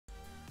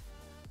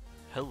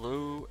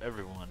Hello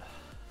everyone.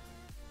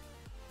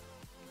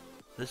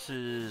 This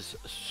is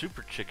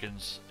Super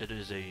Chickens. It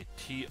is a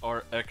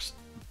TRX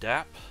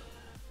Dapp.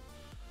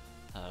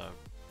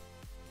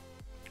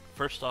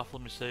 First off,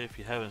 let me say if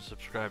you haven't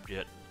subscribed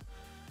yet,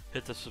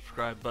 hit the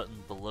subscribe button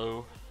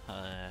below.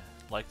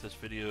 Like this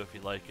video if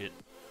you like it.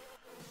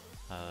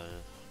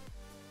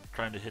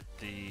 Trying to hit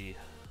the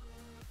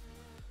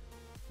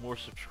more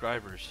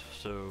subscribers,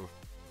 so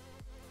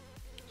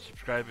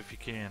subscribe if you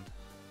can.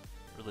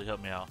 Really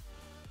help me out.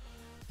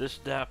 This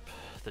Dapp,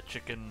 the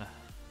chicken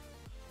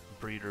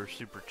breeder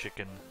super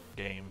chicken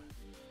game,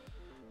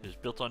 is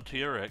built on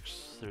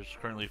TRX. There's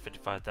currently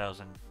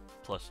 55,000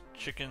 plus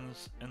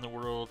chickens in the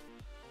world,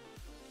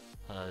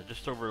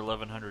 just over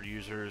 1,100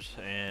 users,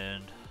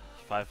 and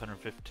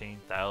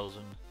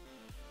 515,000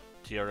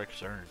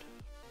 TRX earned.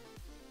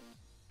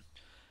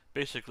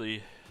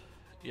 Basically,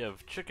 you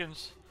have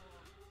chickens.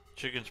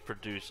 Chickens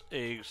produce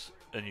eggs,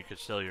 and you can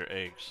sell your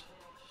eggs.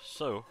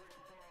 So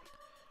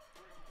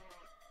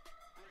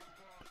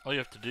all you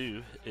have to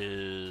do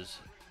is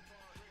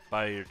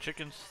buy your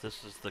chickens.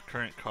 This is the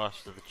current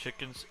cost of the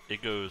chickens.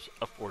 It goes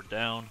up or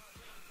down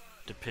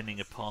depending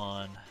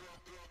upon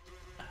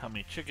how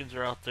many chickens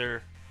are out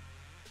there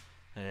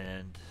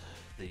and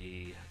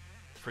the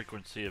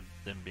frequency of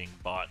them being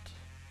bought.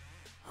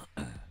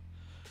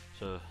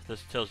 So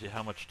this tells you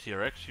how much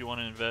TRX you want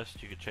to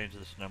invest. You can change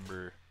this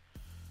number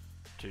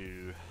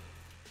to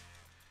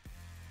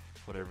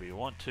whatever you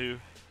want to.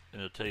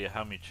 And it'll tell you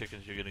how many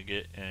chickens you're going to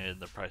get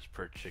and the price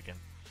per chicken.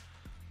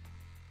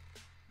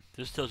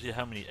 This tells you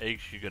how many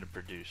eggs you're going to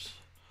produce.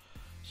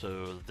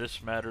 So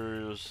this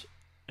matters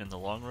in the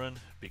long run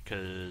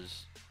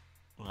because,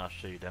 well, I'll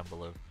show you down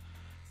below.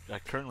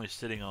 I'm currently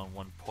sitting on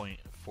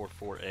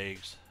 1.44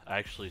 eggs. I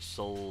actually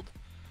sold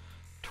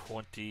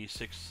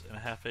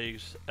 26.5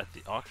 eggs at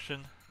the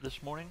auction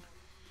this morning.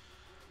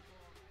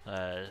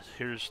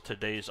 Here's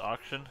today's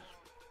auction.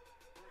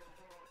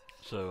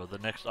 So the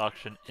next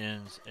auction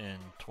ends in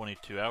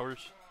 22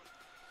 hours.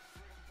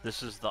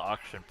 This is the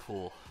auction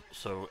pool.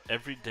 So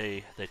every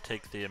day they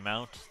take the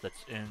amount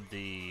that's in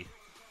the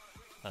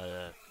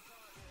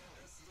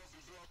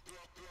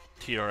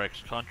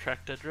TRX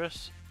contract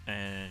address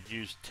and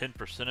use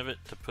 10% of it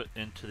to put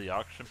into the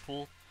auction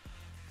pool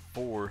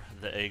for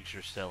the eggs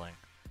you're selling,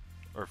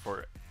 or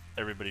for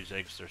everybody's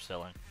eggs they're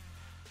selling.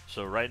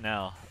 So right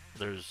now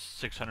there's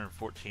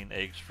 614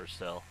 eggs for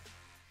sale.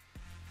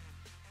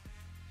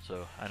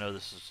 So I know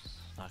this is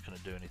not going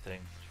to do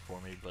anything for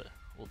me, but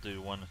we'll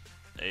do one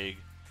egg,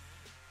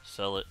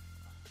 sell it.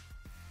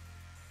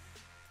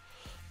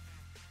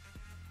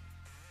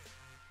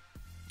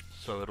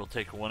 So it'll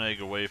take one egg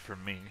away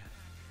from me.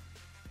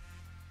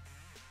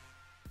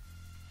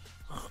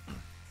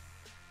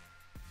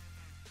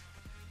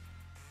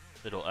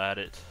 It'll add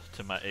it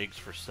to my eggs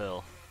for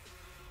sale.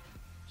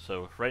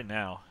 So right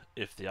now,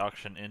 if the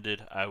auction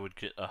ended, I would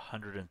get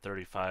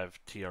 135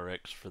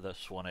 TRX for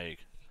this one egg.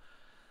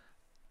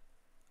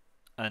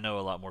 I know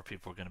a lot more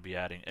people are going to be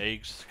adding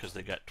eggs because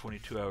they got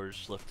 22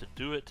 hours left to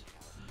do it.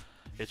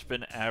 It's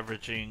been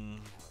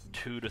averaging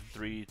 2 to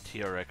 3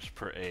 TRX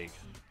per egg.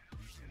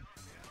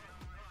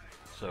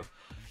 So,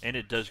 and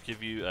it does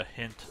give you a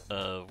hint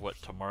of what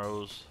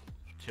tomorrow's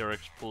TRX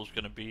pool is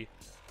going to be.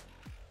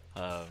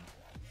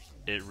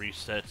 It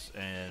resets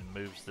and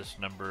moves this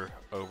number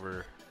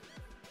over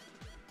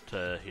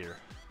to here.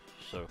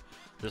 So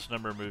this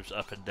number moves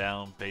up and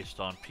down based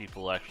on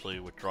people actually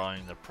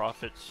withdrawing their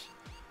profits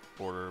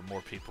or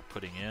more people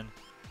putting in.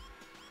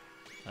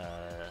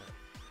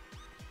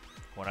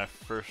 When I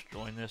first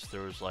joined this,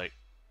 there was like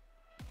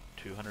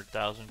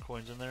 200,000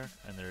 coins in there,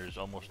 and there's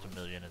almost 1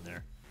 million in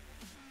there.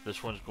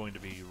 This one's going to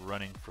be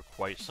running for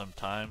quite some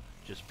time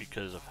just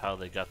because of how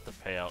they got the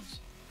payouts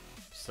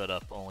set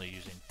up, only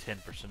using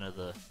 10% of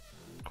the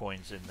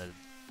coins in the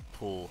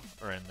pool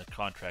or in the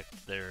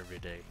contract there every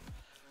day.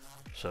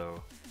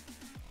 So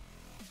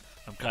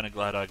I'm kind of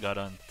glad I got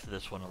onto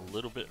this one a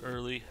little bit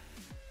early.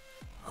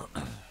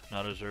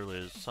 Not as early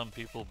as some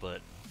people,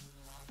 but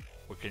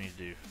what can you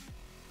do?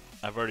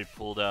 I've already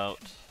pulled out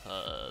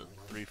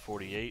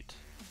 348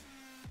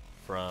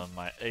 from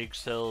my egg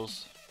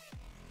sales.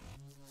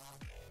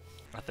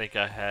 I think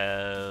I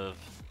have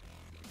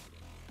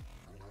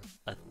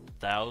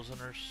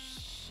 1,000 or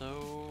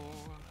so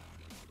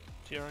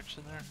TRX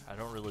in there. I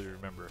don't really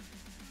remember.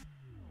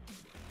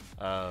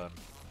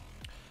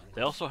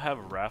 They also have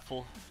a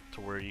raffle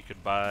to where you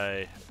could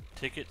buy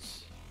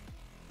tickets.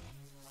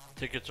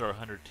 Tickets are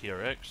 100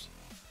 TRX,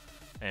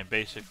 and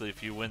basically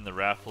if you win the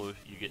raffle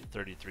you get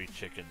 33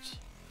 chickens.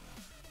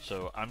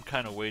 So I'm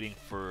kind of waiting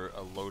for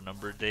a low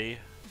number day,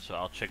 so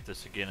I'll check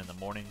this again in the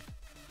morning,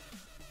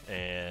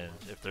 and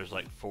if there's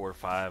like 4 or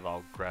 5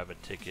 I'll grab a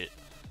ticket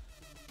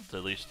to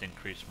at least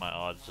increase my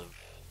odds of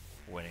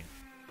winning.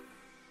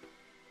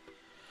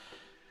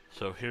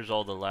 So here's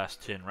all the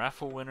last 10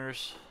 raffle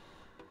winners.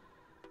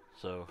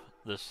 So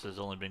this has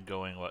only been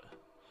going, what,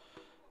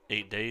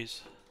 8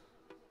 days,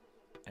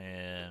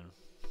 and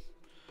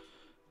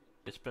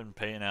it's been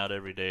paying out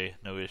every day,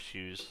 no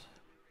issues.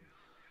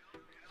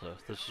 So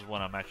this is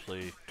one I'm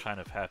actually kind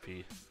of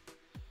happy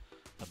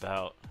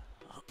about.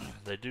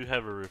 They do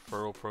have a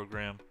referral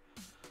program.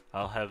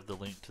 I'll have the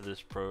link to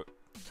this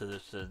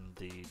in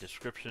the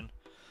description.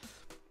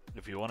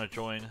 If you want to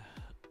join,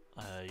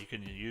 you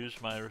can use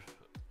my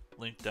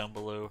link down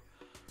below,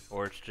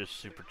 or it's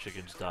just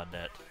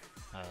superchickens.net.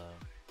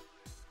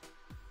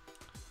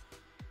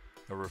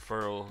 A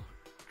referral,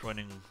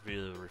 joining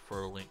via the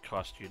referral link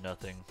costs you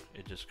nothing.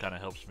 It just kind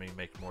of helps me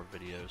make more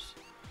videos.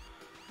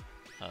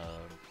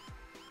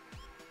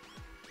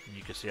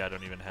 You can see I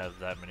don't even have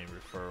that many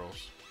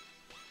referrals.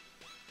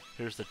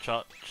 Here's the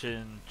Chop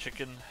Chin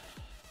Chicken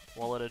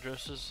wallet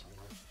addresses.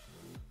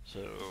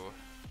 So,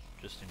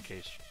 just in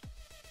case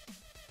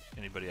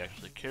anybody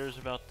actually cares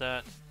about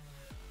that,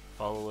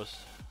 follow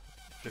us.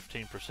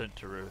 15%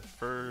 to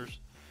refers,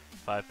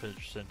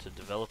 5% to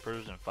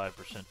developers, and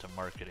 5% to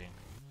marketing.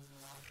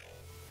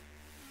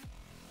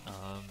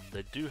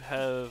 They do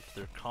have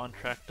their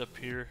contract up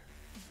here.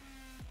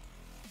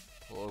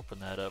 We'll open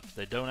that up.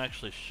 They don't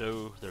actually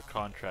show their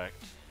contract,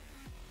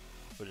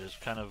 which is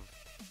kind of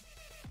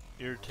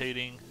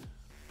irritating,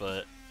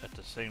 but at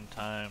the same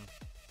time,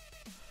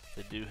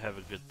 they do have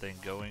a good thing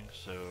going.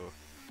 So,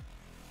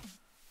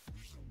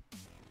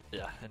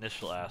 yeah,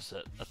 initial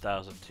asset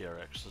 1000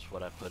 TRX is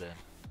what I put in.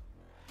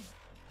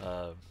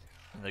 And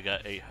they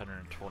got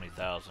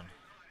 820,000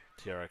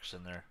 TRX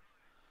in there.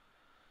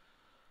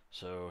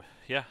 So,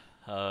 yeah,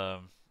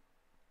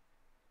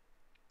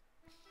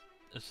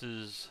 this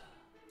is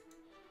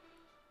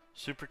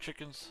Super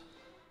Chickens.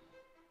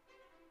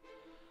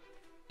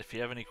 If you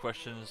have any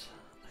questions,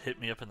 hit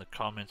me up in the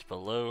comments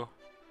below.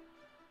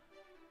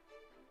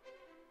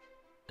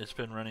 It's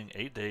been running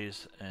 8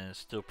 days and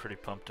still pretty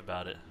pumped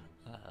about it.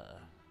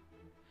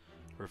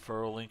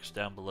 Referral links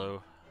down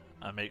below.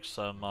 I make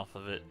some off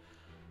of it.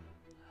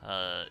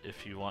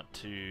 If you want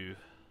to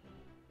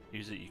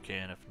use it, you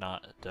can. If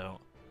not,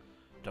 don't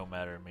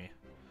matter to me.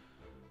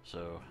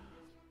 So,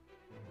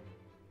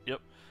 yep,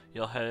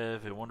 y'all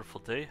have a wonderful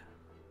day,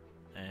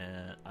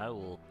 and I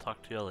will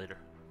talk to y'all later.